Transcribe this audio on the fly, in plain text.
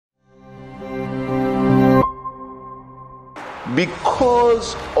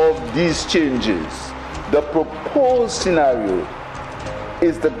Because of these changes, the proposed scenario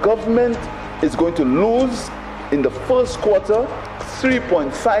is the government is going to lose in the first quarter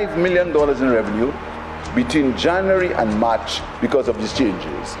 $3.5 million in revenue between January and March because of these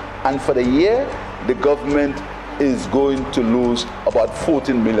changes. And for the year, the government is going to lose about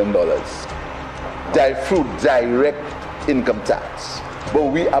 $14 million through direct income tax. But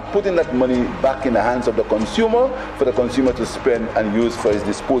we are putting that money back in the hands of the consumer for the consumer to spend and use for his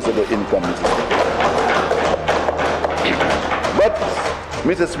disposable income. But,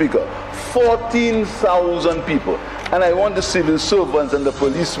 Mr. Speaker, 14,000 people, and I want the civil servants and the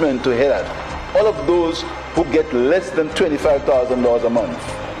policemen to hear that, all of those who get less than $25,000 a month,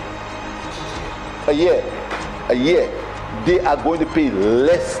 a year, they are going to pay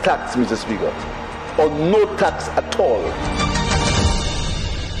less tax, Mr. Speaker, or no tax at all.